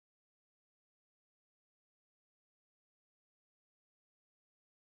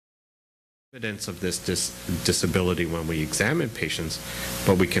Evidence of this disability when we examine patients,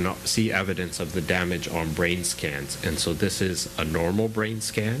 but we can see evidence of the damage on brain scans. And so this is a normal brain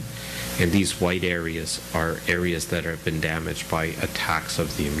scan, and these white areas are areas that have been damaged by attacks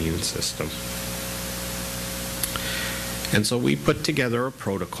of the immune system. And so we put together a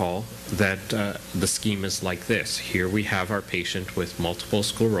protocol that the scheme is like this. Here we have our patient with multiple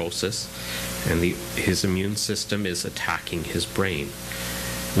sclerosis, and his immune system is attacking his brain.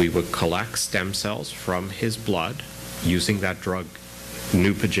 We would collect stem cells from his blood using that drug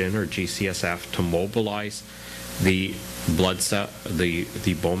Neupogen or GCSF to mobilize the blood cell,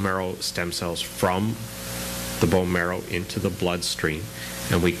 the bone marrow stem cells from the bone marrow into the bloodstream,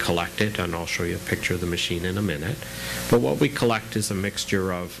 and we collect it, and I'll show you a picture of the machine in a minute. But what we collect is a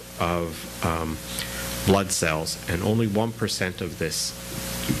mixture of blood cells, and only 1% of this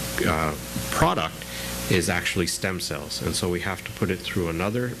product is actually stem cells. And so we have to put it through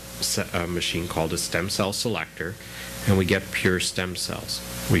another machine called a stem cell selector, and we get pure stem cells.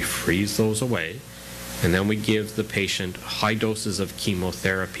 We freeze those away, and then we give the patient high doses of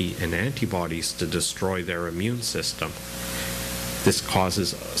chemotherapy and antibodies to destroy their immune system. This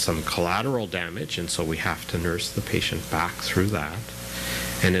causes some collateral damage, and so we have to nurse the patient back through that.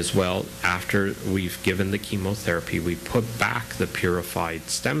 And as well, after we've given the chemotherapy, we put back the purified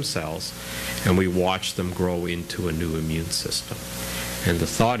stem cells, and we watch them grow into a new immune system. And the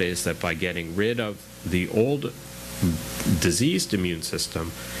thought is that by getting rid of the old diseased immune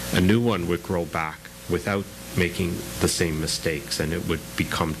system, a new one would grow back without making the same mistakes, and it would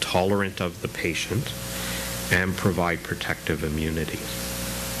become tolerant of the patient and provide protective immunity.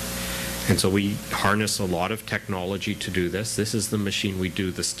 And so we harness a lot of technology to do this. This is the machine we do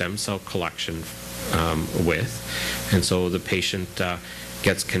the stem cell collection with. And so the patient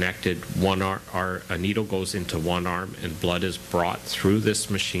gets connected, a needle goes into one arm, and blood is brought through this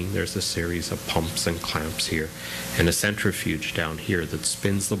machine. There's a series of pumps and clamps here, and a centrifuge down here that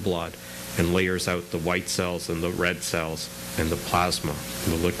spins the blood and layers out the white cells and the red cells and the plasma,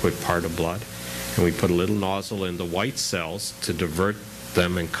 the liquid part of blood. And we put a little nozzle in the white cells to divert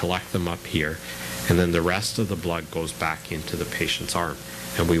them and collect them up here, and then the rest of the blood goes back into the patient's arm.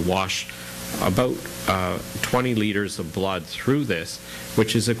 And we wash about 20 liters of blood through this,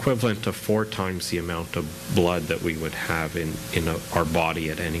 which is equivalent to 4 times the amount of blood that we would have in our body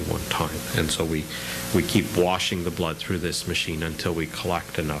at any one time. And so we keep washing the blood through this machine until we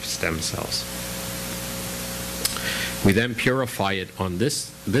collect enough stem cells. We then purify it on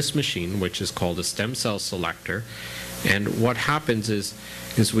this machine, which is called a stem cell selector. And what happens is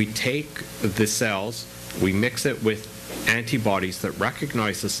we take the cells, we mix it with antibodies that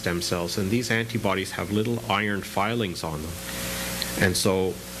recognize the stem cells, and these antibodies have little iron filings on them. And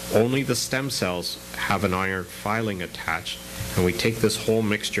so only the stem cells have an iron filing attached, and we take this whole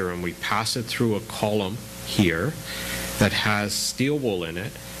mixture and we pass it through a column here that has steel wool in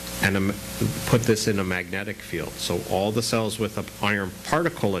it, and put this in a magnetic field. So all the cells with an iron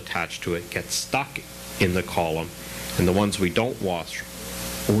particle attached to it get stuck in the column, and the ones we don't want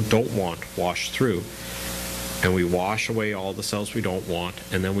wash through. And we wash away all the cells we don't want,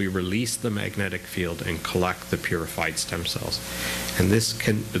 and then we release the magnetic field and collect the purified stem cells. And this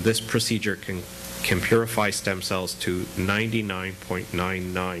procedure can purify stem cells to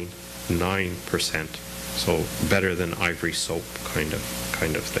 99.999%. So better than ivory soap kind of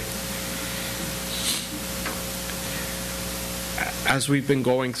thing. As we've been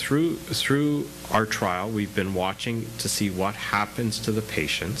going through our trial, we've been watching to see what happens to the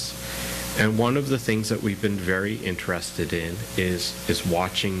patients. And one of the things that we've been very interested in is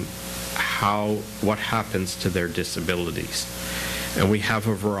watching what happens to their disabilities. And we have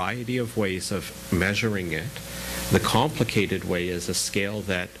a variety of ways of measuring it. The complicated way is a scale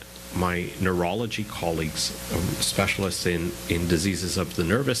that my neurology colleagues, specialists in diseases of the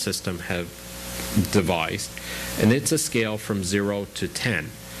nervous system, have devised. And it's a scale from 0 to 10.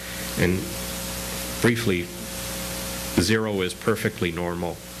 And briefly, 0 is perfectly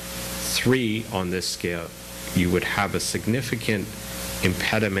normal. 3 on this scale, you would have a significant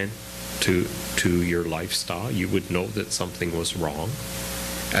impediment to your lifestyle. You would know that something was wrong.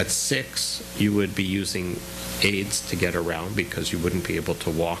 At 6, you would be using aids to get around because you wouldn't be able to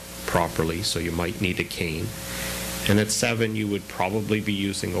walk properly, so you might need a cane. And at 7, you would probably be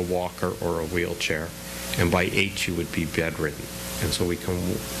using a walker or a wheelchair. And by 8, you would be bedridden. And so we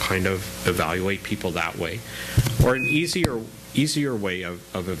can kind of evaluate people that way. Or an easier way of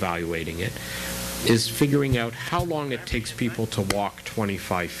evaluating it is figuring out how long it takes people to walk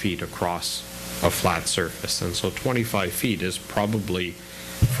 25 feet across a flat surface. And so 25 feet is probably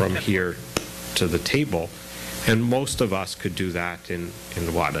from here to the table. And most of us could do that in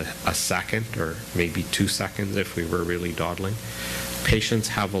what, a second or maybe 2 seconds if we were really dawdling. Patients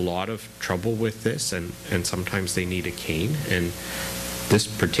have a lot of trouble with this, and sometimes they need a cane. And this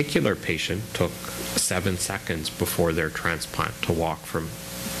particular patient took 7 seconds before their transplant to walk from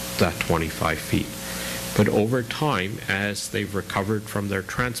that 25 feet. But over time, as they've recovered from their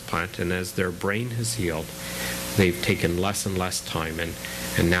transplant and as their brain has healed, they've taken less and less time and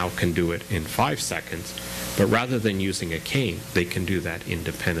now can do it in 5 seconds. But rather than using a cane, they can do that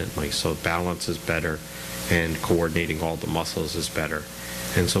independently. So balance is better and coordinating all the muscles is better.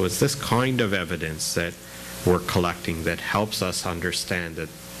 And so it's this kind of evidence that we're collecting that helps us understand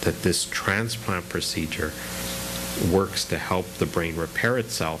that this transplant procedure works to help the brain repair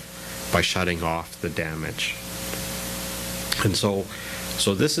itself by shutting off the damage. And so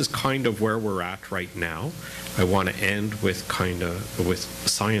this is kind of where we're at right now. I want to end with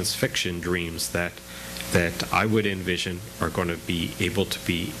science fiction dreams that I would envision are going to be able to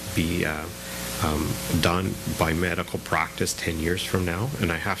be done by medical practice 10 years from now.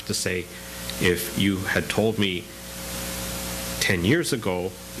 And I have to say, if you had told me 10 years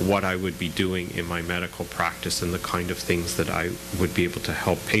ago what I would be doing in my medical practice and the kind of things that I would be able to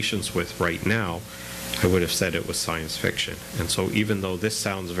help patients with right now, I would have said it was science fiction. And so even though this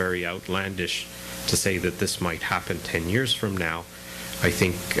sounds very outlandish to say that this might happen 10 years from now, I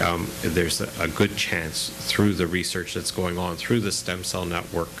think there's a good chance through the research that's going on, through the stem cell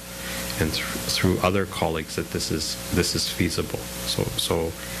network, and through other colleagues that this is feasible.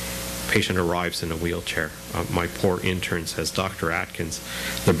 So patient arrives in a wheelchair. My poor intern says, Dr. Atkins,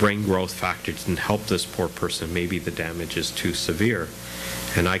 the brain growth factor didn't help this poor person. Maybe the damage is too severe.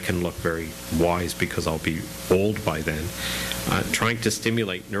 And I can look very wise because I'll be old by then. Trying to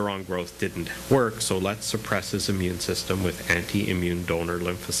stimulate neuron growth didn't work, so let's suppress his immune system with anti-immune donor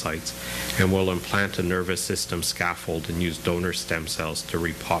lymphocytes, and we'll implant a nervous system scaffold and use donor stem cells to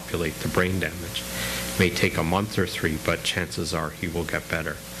repopulate the brain damage. It may take a month or 3, but chances are he will get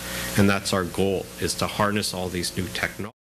better. And that's our goal, is to harness all these new technologies.